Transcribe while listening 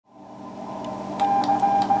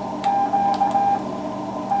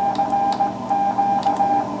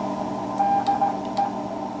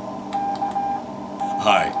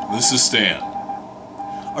This is Stan.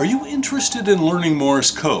 Are you interested in learning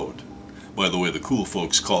Morse code? By the way, the cool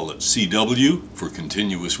folks call it CW for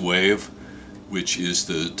continuous wave, which is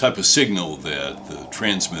the type of signal that the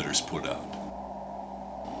transmitters put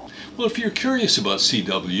out. Well, if you're curious about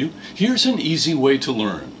CW, here's an easy way to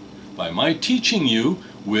learn, by my teaching you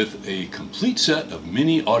with a complete set of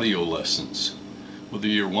mini audio lessons. Whether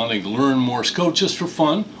you're wanting to learn Morse code just for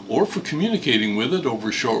fun or for communicating with it over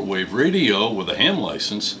shortwave radio with a ham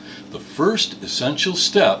license, the first essential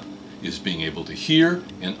step is being able to hear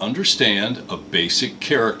and understand a basic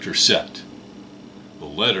character set. The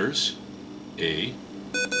letters A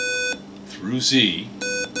through Z,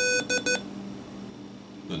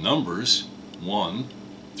 the numbers 1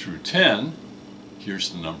 through 10, here's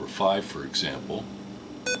the number 5 for example,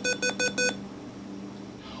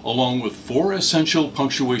 along with 4 essential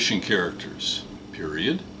punctuation characters,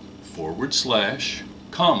 period, forward slash,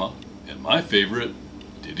 comma, and my favorite,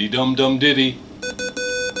 diddy dum dum diddy,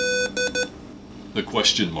 the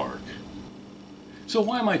question mark. So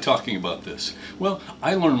why am I talking about this? Well,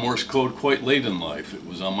 I learned Morse code quite late in life. It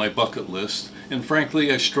was on my bucket list, and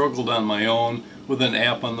frankly I struggled on my own with an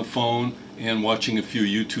app on the phone and watching a few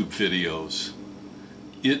YouTube videos.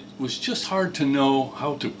 It was just hard to know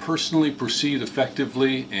how to personally proceed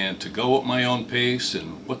effectively and to go at my own pace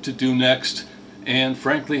and what to do next, and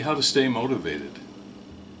frankly how to stay motivated.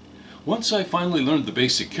 Once I finally learned the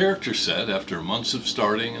basic character set after months of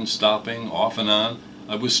starting and stopping off and on,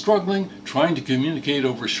 I was struggling trying to communicate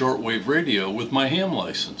over shortwave radio with my ham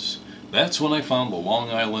license. That's when I found the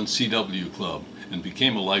Long Island CW Club and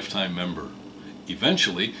became a lifetime member.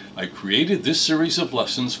 Eventually, I created this series of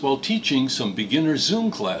lessons while teaching some beginner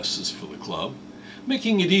Zoom classes for the club,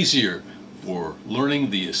 making it easier for learning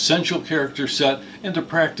the essential character set and to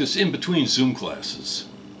practice in between Zoom classes.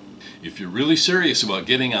 If you're really serious about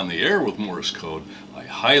getting on the air with Morse code, I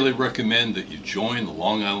highly recommend that you join the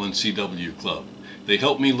Long Island CW Club. They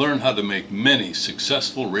helped me learn how to make many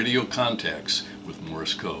successful radio contacts with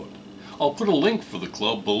Morse code. I'll put a link for the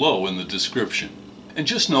club below in the description. And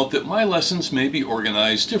just note that my lessons may be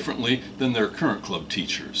organized differently than their current club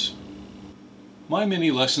teachers. My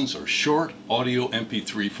mini lessons are short audio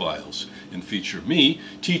MP3 files and feature me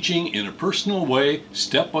teaching in a personal way,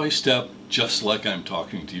 step by step, just like I'm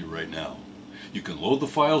talking to you right now. You can load the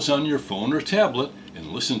files on your phone or tablet and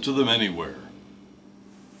listen to them anywhere.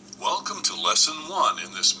 Welcome to Lesson 1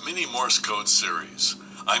 in this mini Morse code series.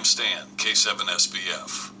 I'm Stan,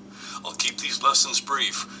 K7SBF. I'll keep these lessons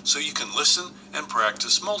brief so you can listen and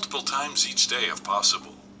practice multiple times each day if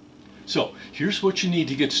possible. So, here's what you need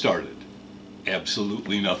to get started.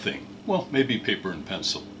 Absolutely nothing. Well, maybe paper and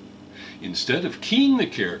pencil. Instead of keying the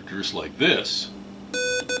characters like this,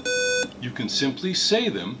 you can simply say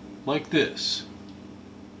them like this.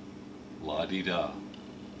 La-di-da.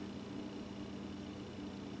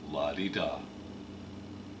 La-di-da.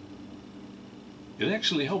 It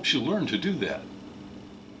actually helps you learn to do that.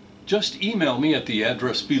 Just email me at the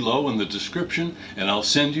address below in the description and I'll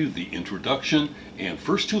send you the introduction and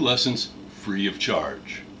first 2 lessons free of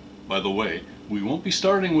charge. By the way, we won't be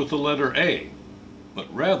starting with the letter A,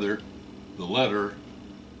 but rather the letter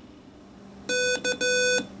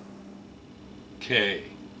K.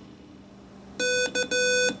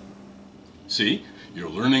 See, you're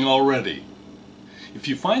learning already. If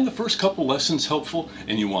you find the first couple lessons helpful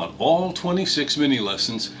and you want all 26 mini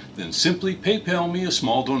lessons, then simply PayPal me a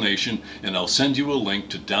small donation and I'll send you a link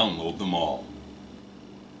to download them all.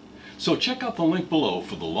 So check out the link below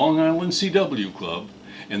for the Long Island CW Club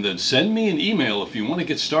and then send me an email if you want to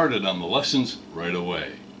get started on the lessons right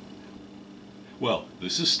away. Well,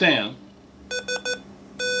 this is Stan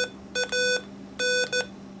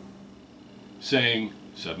saying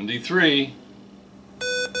 73.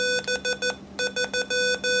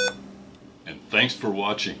 Thanks for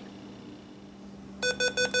watching.